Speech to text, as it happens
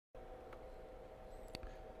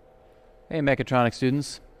Hey mechatronics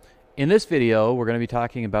students, in this video we're going to be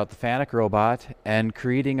talking about the Fanuc Robot and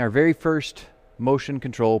creating our very first motion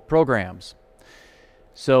control programs.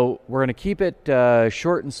 So we're going to keep it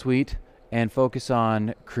short and sweet and focus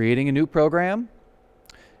on creating a new program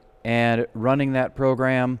and running that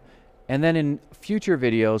program, and then in future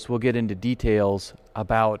videos we'll get into details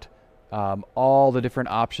about all the different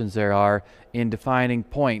options there are in defining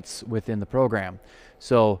points within the program.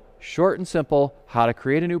 So short and simple, how to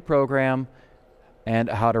create a new program and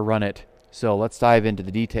how to run it. So let's dive into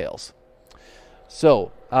the details.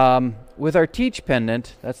 So with our teach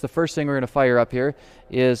pendant, that's the first thing we're going to fire up here,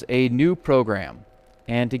 is a new program.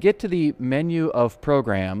 And to get to the menu of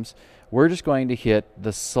programs, we're just going to hit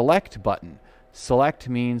the select button. Select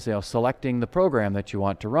means, selecting the program that you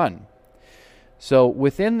want to run. So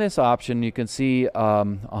within this option you can see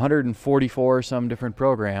 144 some different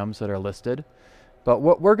programs that are listed. But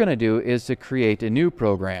what we're going to do is to create a new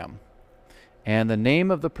program. And the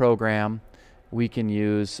name of the program, we can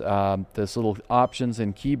use this little options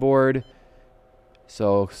in keyboard.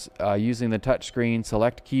 So using the touch screen,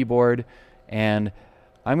 select keyboard, and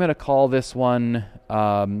I'm going to call this one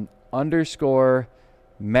underscore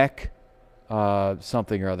mech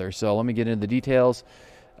something or other. So let me get into the details.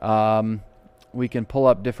 We can pull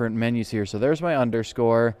up different menus here. So there's my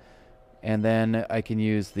underscore, and then I can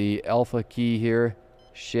use the alpha key here,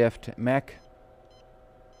 shift mech,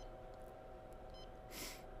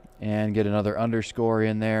 and get another underscore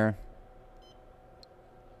in there.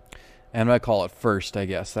 And I'm going to call it first, I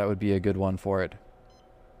guess. That would be a good one for it.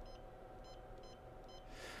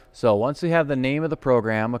 So once we have the name of the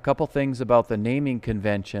program, a couple things about the naming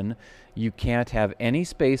convention. You can't have any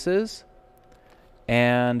spaces,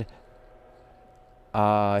 and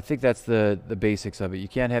I think that's the basics of it. You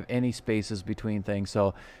can't have any spaces between things,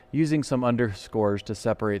 so using some underscores to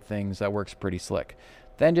separate things, that works pretty slick.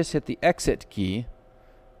 Then just hit the exit key,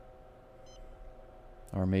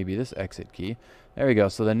 or maybe this exit key. There we go.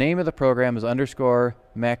 So the name of the program is underscore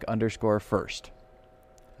mech underscore first.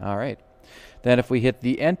 Alright. Then if we hit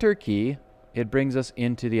the enter key, it brings us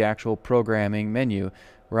into the actual programming menu.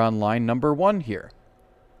 We're on line number 1 here.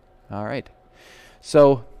 Alright.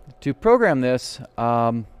 So to program this,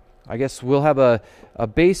 I guess we'll have a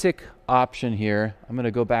basic option here. I'm going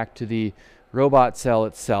to go back to the robot cell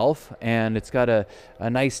itself, and it's got a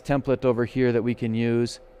nice template over here that we can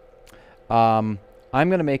use. I'm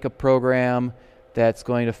going to make a program that's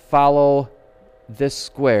going to follow this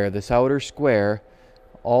square, this outer square,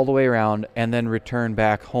 all the way around and then return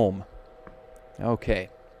back home. Okay.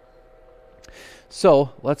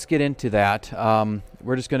 So let's get into that.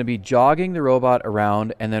 We're just going to be jogging the robot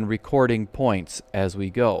around and then recording points as we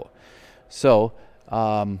go. So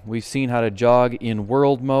we've seen how to jog in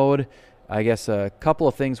world mode. I guess a couple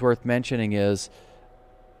of things worth mentioning is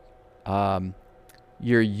your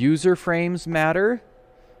user frames matter,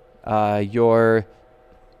 your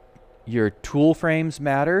tool frames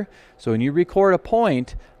matter. So when you record a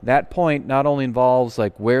point, that point not only involves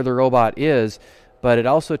like where the robot is, but it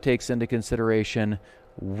also takes into consideration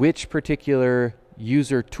which particular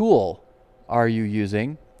user tool are you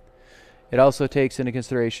using. It also takes into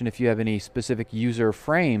consideration if you have any specific user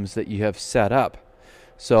frames that you have set up.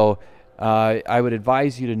 So I would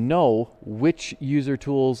advise you to know which user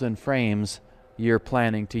tools and frames you're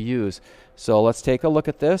planning to use. So let's take a look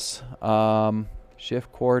at this.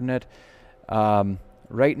 Shift coordinate.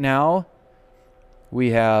 Right now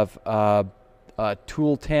we have a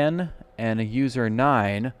tool 10 and a user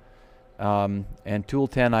 9, and tool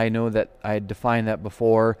 10, I know that I had defined that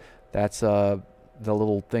before. That's the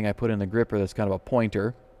little thing I put in the gripper that's kind of a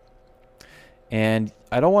pointer. And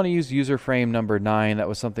I don't want to use user frame number 9. That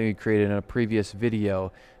was something we created in a previous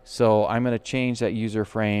video. So I'm going to change that user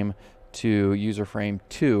frame to user frame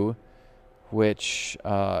 2, which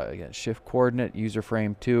again, shift coordinate, user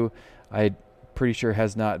frame 2, I'm pretty sure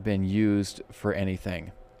has not been used for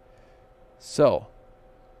anything. So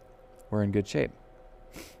we're in good shape.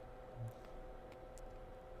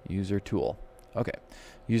 User tool. Okay.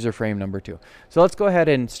 User frame number 2. So let's go ahead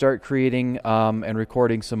and start creating and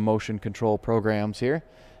recording some motion control programs here.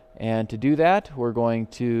 And to do that, we're going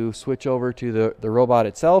to switch over to the robot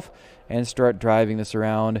itself and start driving this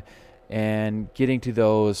around and getting to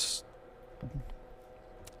those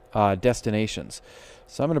destinations.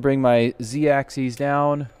 So I'm going to bring my z-axis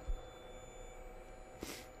down.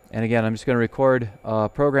 And again, I'm just going to record a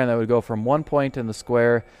program that would go from one point in the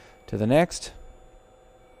square to the next.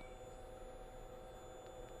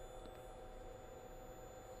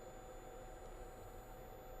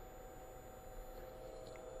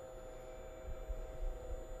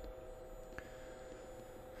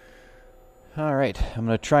 All right, I'm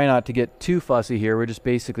going to try not to get too fussy here. We're just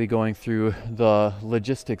basically going through the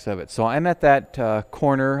logistics of it. So I'm at that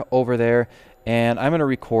corner over there, and I'm going to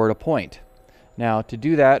record a point. Now, to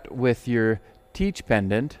do that with your teach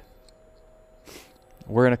pendant,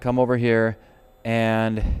 we're going to come over here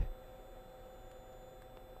and...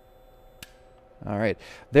 All right,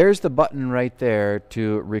 there's the button right there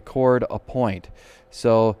to record a point.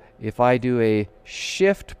 So if I do a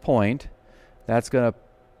shift point, that's going to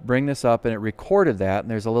bring this up, and it recorded that, and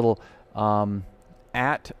there's a little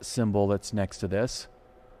at symbol that's next to this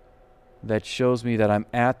that shows me that I'm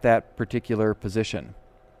at that particular position.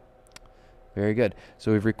 Very good.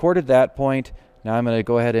 So we've recorded that point. Now I'm going to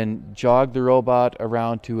go ahead and jog the robot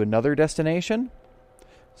around to another destination.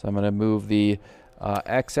 So I'm going to move the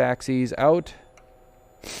x-axis out.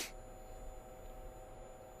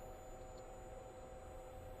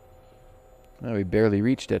 Oh, we barely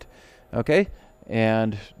reached it. Okay.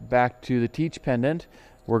 And back to the teach pendant,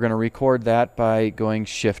 we're going to record that by going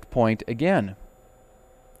shift point again.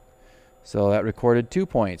 So that recorded 2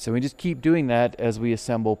 points. And we just keep doing that as we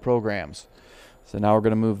assemble programs. So now we're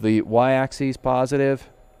going to move the y-axis positive.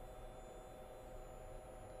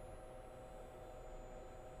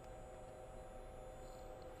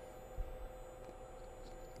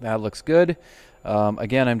 That looks good.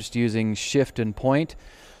 Again, I'm just using shift and point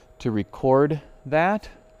to record that.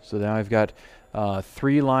 So now I've got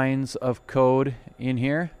 3 lines of code in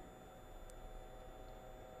here.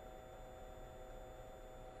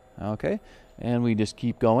 Okay, and we just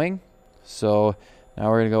keep going. So now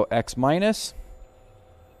we're going to go x minus.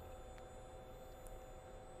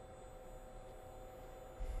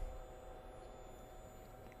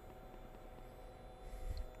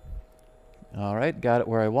 All right, got it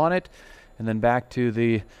where I want it. And then back to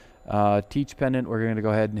the teach pendant, we're going to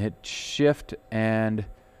go ahead and hit shift and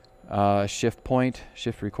shift point,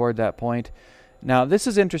 shift record that point. Now this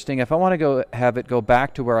is interesting. If I want to have it go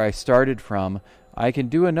back to where I started from, I can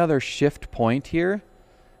do another shift point here,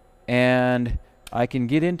 and I can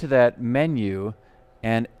get into that menu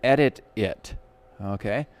and edit it.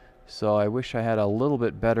 Okay, so I wish I had a little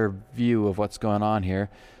bit better view of what's going on here.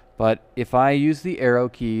 But if I use the arrow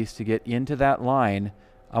keys to get into that line,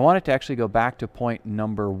 I want it to actually go back to point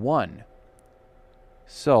number 1.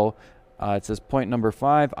 So it says point number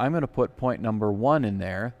 5. I'm going to put point number 1 in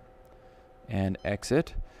there and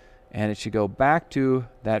exit. And it should go back to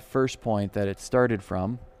that first point that it started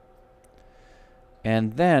from.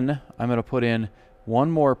 And then I'm going to put in one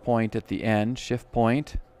more point at the end, shift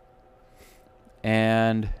point.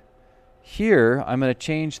 And here I'm going to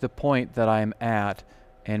change the point that I'm at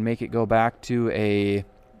and make it go back to a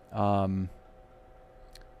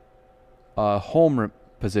home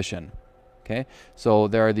position. Okay, so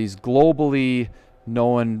there are these globally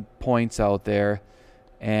known points out there,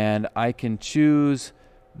 and I can choose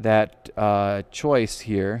that choice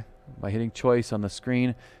here by hitting choice on the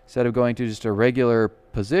screen. Instead of going to just a regular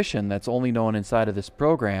position that's only known inside of this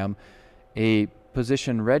program, a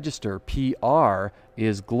position register, PR,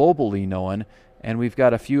 is globally known, and we've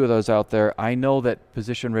got a few of those out there. I know that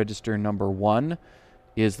position register number 1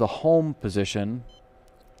 is the home position,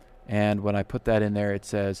 and when I put that in there, it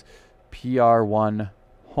says PR1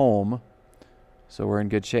 home, so we're in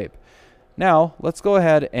good shape. Now let's go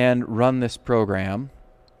ahead and run this program.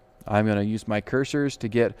 I'm going to use my cursors to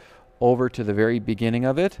get over to the very beginning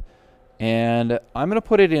of it, and I'm going to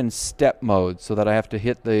put it in step mode so that I have to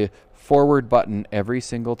hit the forward button every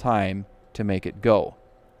single time to make it go.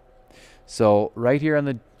 So right here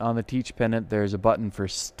on the teach pendant, there's a button for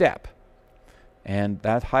step, and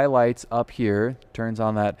that highlights up here, turns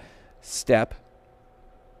on that step,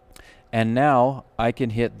 and now I can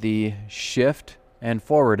hit the shift and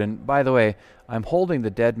forward. And by the way, I'm holding the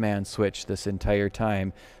dead man switch this entire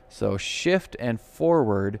time, so shift and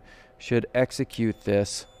forward should execute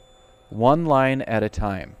this one line at a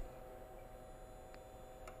time.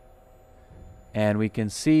 And we can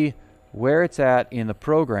see where it's at in the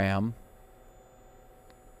program.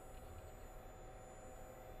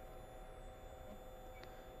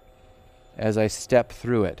 As I step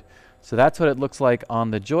through it. So that's what it looks like on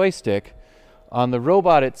the joystick. On the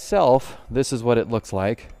robot itself, this is what it looks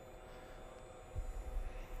like.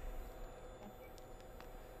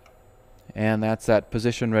 And that's that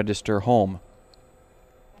position register home.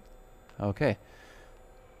 Okay.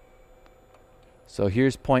 So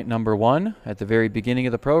here's point number 1 at the very beginning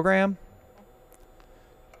of the program.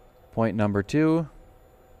 Point number 2.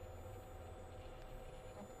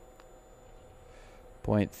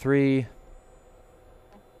 Point 3.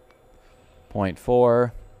 Point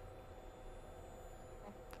 4.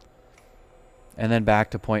 And then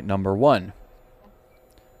back to point number 1.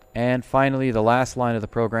 And finally, the last line of the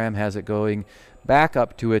program has it going back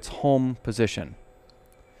up to its home position.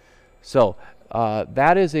 So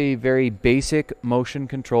that is a very basic motion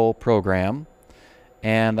control program.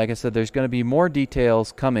 And like I said, there's going to be more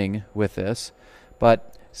details coming with this.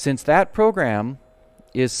 But since that program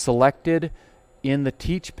is selected in the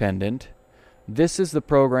teach pendant, this is the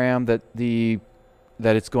program that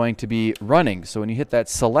it's going to be running. So when you hit that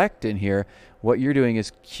select in here, what you're doing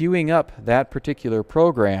is queuing up that particular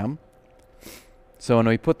program. So when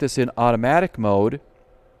we put this in automatic mode,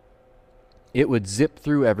 it would zip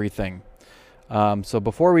through everything. So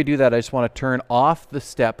before we do that, I just want to turn off the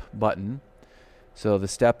step button. So the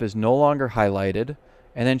step is no longer highlighted,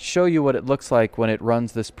 and then show you what it looks like when it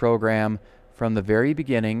runs this program from the very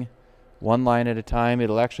beginning, one line at a time.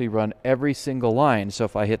 It'll actually run every single line. So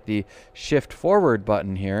if I hit the shift forward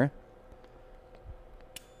button here,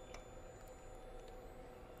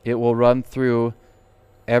 it will run through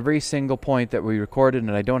every single point that we recorded,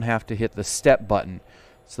 and I don't have to hit the step button.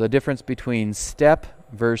 So the difference between step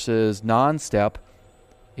versus non-step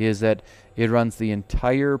is that it runs the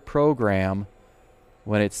entire program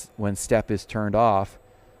when step is turned off.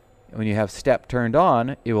 When you have step turned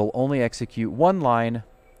on, it will only execute one line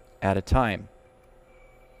at a time.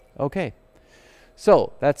 Okay,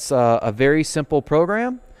 so that's a very simple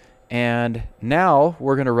program, and now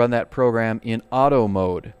we're going to run that program in auto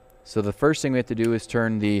mode. So the first thing we have to do is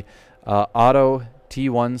turn the auto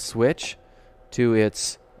T1 switch to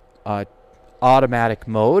its automatic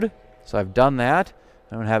mode. So I've done that.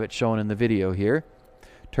 I don't have it shown in the video here.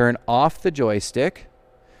 Turn off the joystick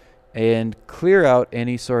and clear out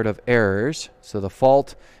any sort of errors. So the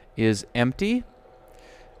fault is empty.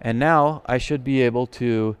 And now I should be able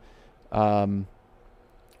to run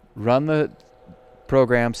the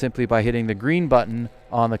program simply by hitting the green button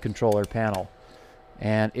on the controller panel.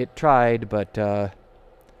 And it tried, but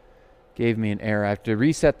gave me an error. I have to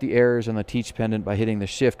reset the errors on the teach pendant by hitting the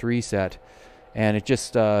shift reset. And it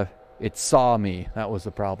just, it saw me. That was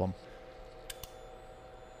the problem.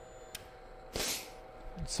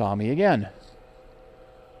 It saw me again.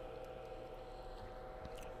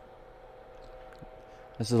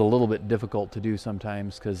 This is a little bit difficult to do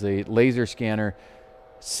sometimes because the laser scanner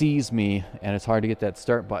sees me and it's hard to get that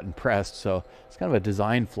start button pressed. So it's kind of a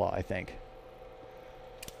design flaw, I think.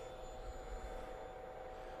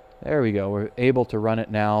 There we go. We're able to run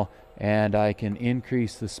it now, and I can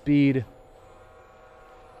increase the speed.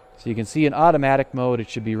 So you can see in automatic mode it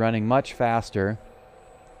should be running much faster.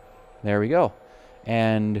 There we go.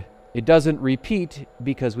 And it doesn't repeat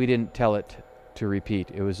because we didn't tell it to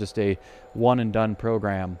repeat. It was just a one and done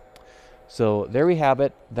program. So there we have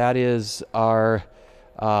it. That is our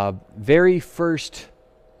very first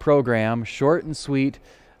program, short and sweet,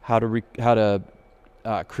 how to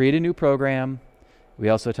create a new program. We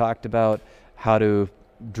also talked about how to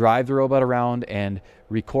drive the robot around and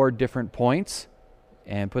record different points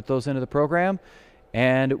and put those into the program.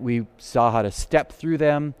 And we saw how to step through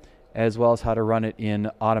them, as well as how to run it in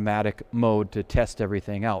automatic mode to test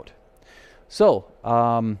everything out. So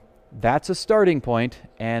that's a starting point,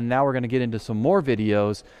 and now we're going to get into some more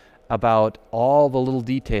videos about all the little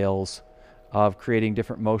details of creating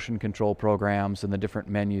different motion control programs and the different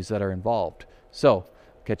menus that are involved. So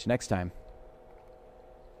catch you next time.